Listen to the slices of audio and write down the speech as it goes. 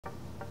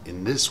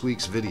In this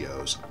week's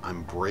videos,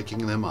 I'm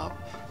breaking them up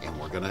and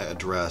we're going to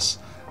address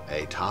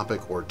a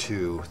topic or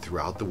two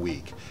throughout the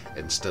week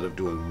instead of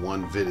doing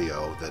one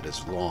video that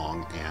is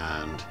long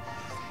and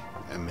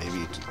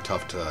maybe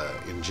tough to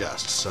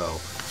ingest. So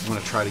I'm going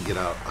to try to get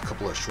out a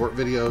couple of short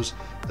videos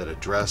that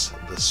address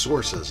the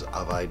sources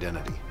of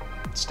identity.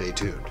 Stay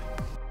tuned.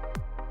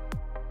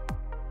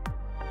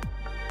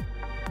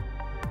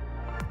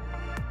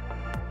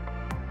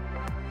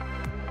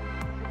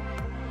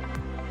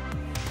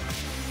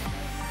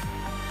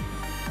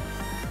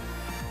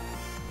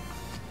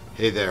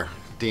 Hey there,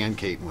 Dan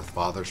Caton with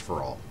Fathers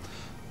for All.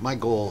 My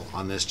goal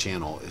on this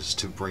channel is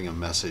to bring a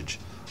message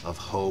of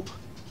hope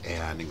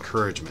and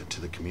encouragement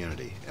to the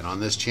community. And on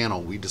this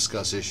channel, we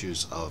discuss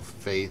issues of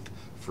faith,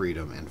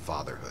 freedom, and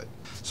fatherhood.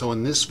 So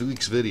in this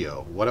week's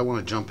video, what I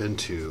want to jump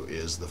into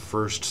is the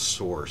first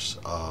source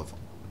of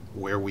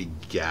where we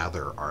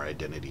gather our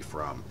identity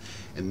from.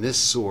 And this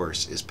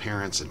source is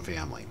parents and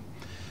family.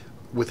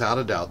 Without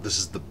a doubt, this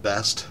is the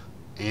best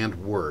and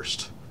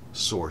worst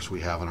source we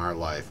have in our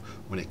life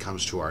when it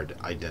comes to our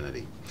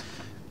identity.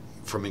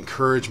 From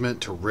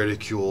encouragement to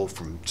ridicule,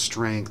 from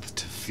strength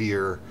to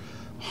fear,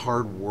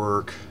 hard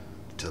work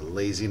to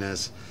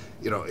laziness,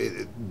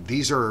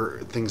 these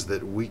are things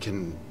that we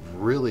can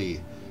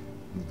really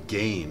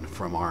gain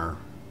from our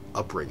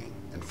upbringing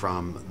and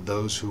from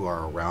those who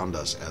are around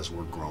us as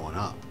we're growing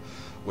up.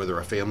 Whether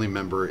a family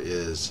member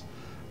is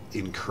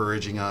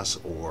encouraging us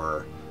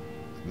or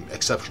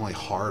exceptionally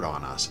hard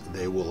on us,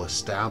 they will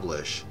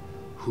establish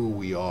who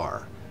we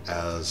are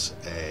as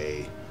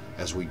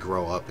we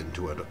grow up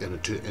into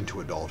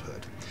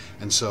adulthood.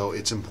 And so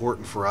it's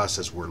important for us,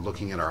 as we're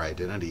looking at our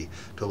identity,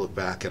 to look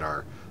back at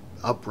our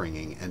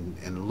upbringing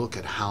and look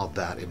at how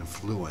that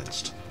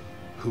influenced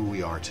who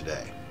we are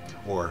today.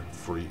 Or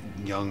for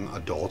young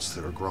adults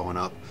that are growing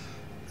up,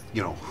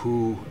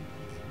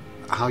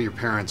 how your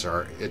parents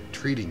are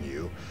treating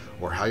you,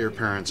 or how your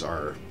parents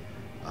are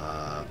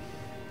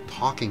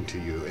talking to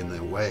you in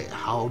the way,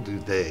 how do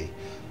they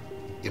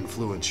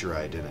influence your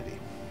identity?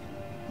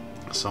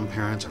 Some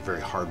parents are very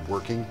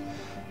hardworking,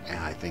 and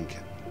I think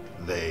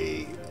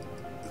they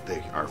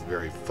are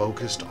very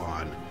focused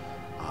on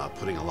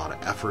putting a lot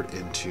of effort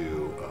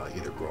into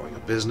either growing a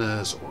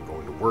business or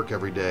going to work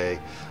every day,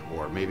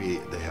 or maybe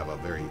they have a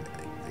very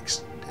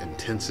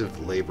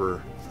intensive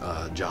labor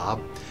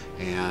job,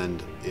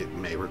 and it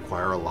may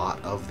require a lot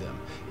of them.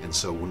 And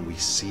so when we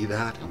see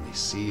that and we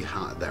see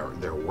how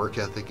their work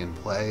ethic in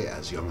play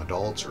as young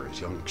adults or as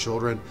young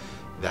children,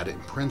 that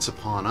imprints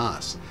upon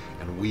us,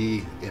 and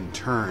we in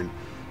turn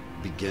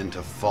begin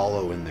to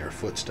follow in their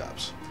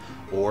footsteps.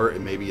 Or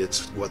maybe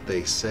it's what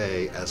they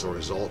say as a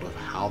result of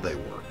how they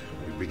work.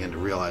 We begin to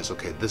realize,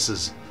 okay, this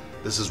is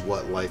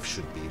what life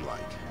should be like.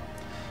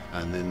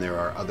 And then there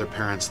are other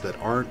parents that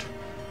aren't,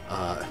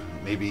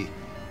 maybe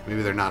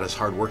they're not as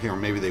hardworking, or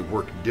maybe they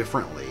work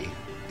differently,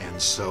 and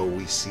so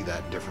we see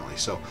that differently.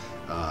 So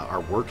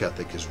our work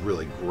ethic is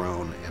really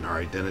grown, and our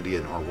identity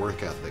and our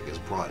work ethic is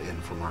brought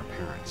in from our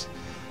parents.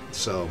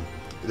 So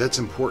that's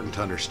important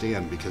to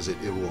understand, because it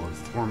will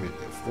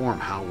inform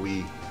how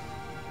we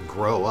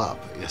grow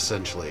up,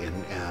 essentially,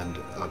 and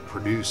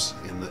produce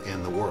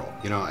in the world.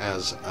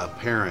 As a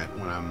parent,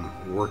 when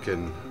I'm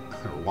working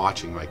or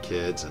watching my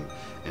kids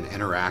and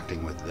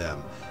interacting with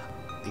them,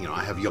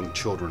 I have young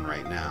children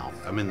right now.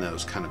 I'm in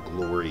those kind of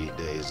glory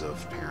days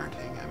of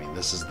parenting. I mean,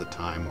 this is the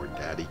time where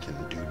daddy can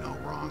do no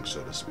wrong,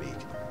 so to speak,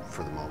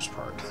 for the most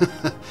part.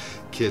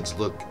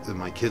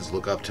 My kids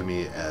look up to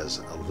me as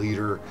a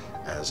leader,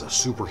 as a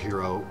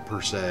superhero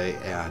per se,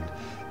 and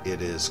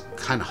it is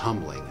kind of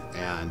humbling.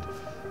 And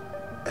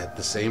at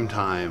the same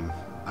time,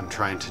 I'm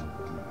trying to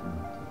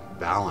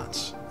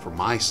balance for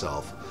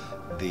myself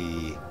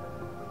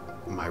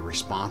my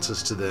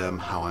responses to them,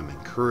 how I'm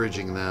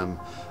encouraging them,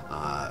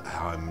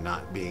 how I'm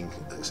not being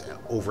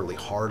overly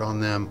hard on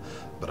them,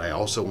 but I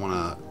also want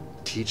to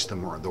teach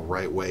them the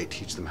right way,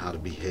 teach them how to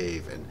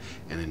behave,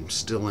 and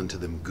instill into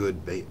them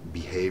good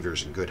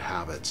behaviors and good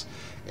habits.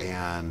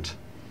 And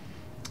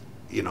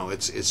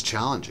it's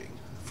challenging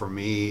for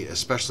me,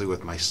 especially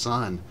with my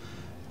son.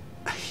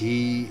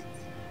 He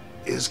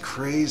is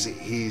crazy.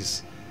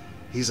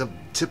 He's a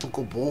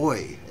typical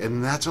boy,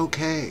 and that's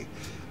okay.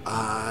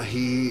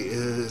 He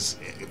is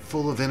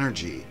full of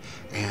energy,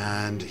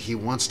 and he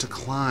wants to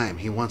climb.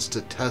 He wants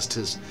to test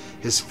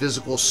his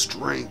physical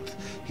strength.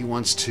 He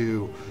wants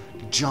to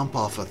jump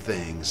off of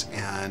things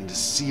and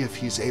see if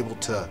he's able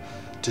to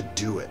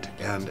do it.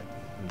 And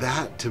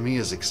that to me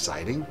is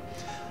exciting.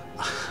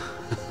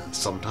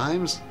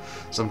 Sometimes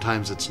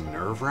it's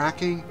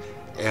nerve-wracking,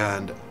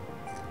 and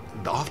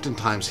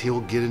oftentimes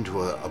he'll get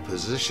into a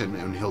position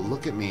and he'll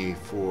look at me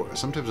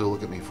sometimes he'll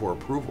look at me for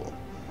approval.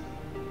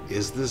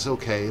 Is this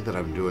okay that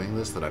I'm doing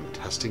this, that I'm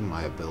testing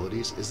my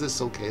abilities? Is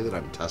this okay that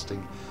I'm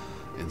testing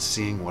and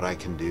seeing what I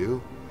can do?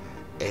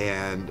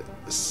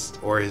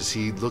 Or is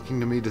he looking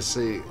to me to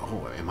say,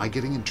 oh, am I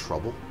getting in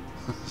trouble?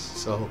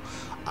 So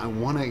I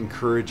want to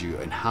encourage you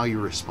in how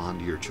you respond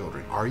to your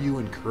children. Are you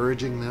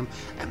encouraging them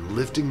and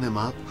lifting them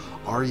up?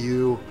 Are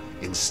you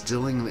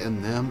instilling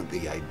in them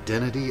the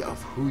identity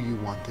of who you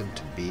want them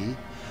to be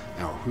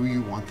or who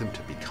you want them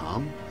to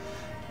become?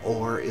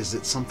 Or is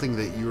it something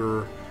that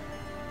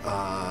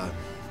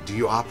do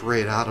you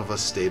operate out of a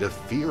state of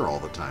fear all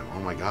the time? Oh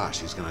my gosh,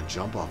 he's going to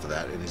jump off of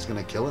that and he's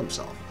going to kill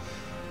himself.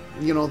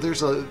 You know,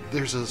 there's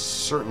a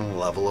certain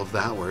level of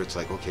that where it's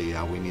like, okay,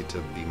 yeah, we need to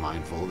be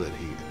mindful that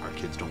our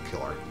kids don't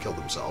kill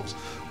themselves.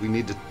 We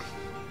need to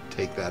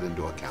take that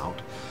into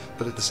account.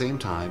 But at the same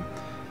time,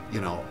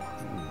 you know,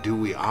 do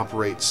we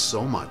operate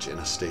so much in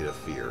a state of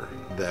fear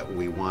that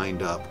we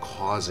wind up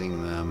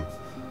causing them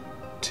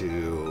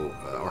to,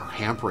 or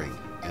hampering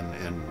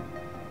and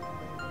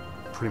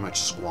pretty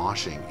much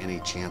squashing any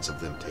chance of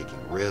them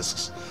taking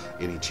risks,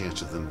 any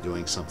chance of them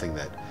doing something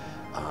that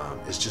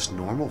is just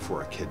normal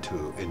for a kid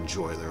to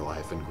enjoy their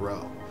life and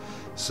grow.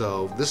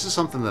 So this is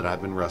something that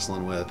I've been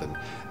wrestling with and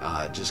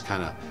just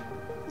kind of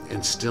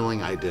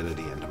instilling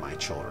identity into my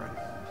children.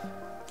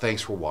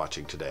 Thanks for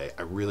watching today.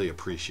 I really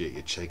appreciate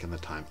you taking the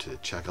time to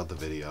check out the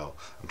video.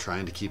 I'm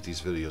trying to keep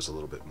these videos a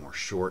little bit more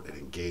short and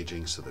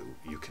engaging so that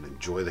you can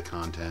enjoy the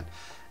content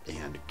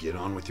and get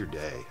on with your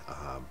day.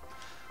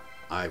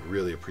 I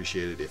really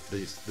appreciate it. If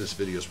this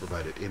video has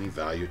provided any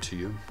value to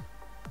you,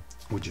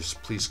 would you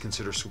please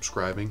consider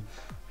subscribing,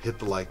 hit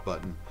the like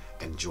button,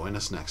 and join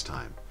us next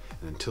time.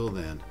 And until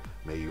then,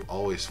 may you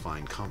always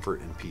find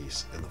comfort and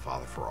peace in the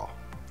Father for all.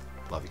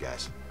 Love you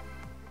guys.